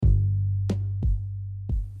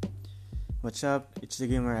What's up? It's the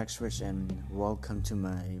Gamer Experts and welcome to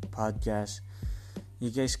my podcast. You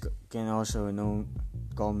guys can also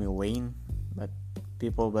call me Wayne, but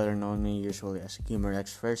people better know me usually as Gamer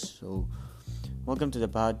Experts. So, welcome to the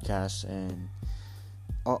podcast, and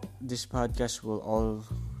this podcast will all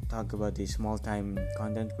talk about the small-time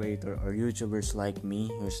content creator or YouTubers like me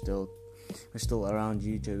who's still around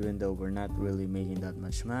YouTube, even though we're not really making that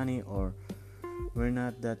much money or we're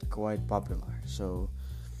not that quite popular. So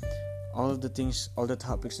all the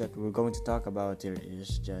topics that we're going to talk about here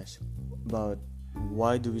is just about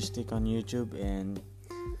why do we stick on YouTube and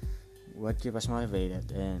what keep us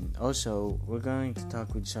motivated, and also we're going to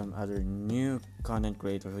talk with some other new content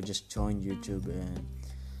creator who just joined YouTube and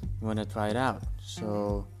want to try it out.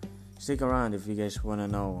 So stick around if you guys want to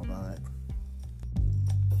know about it.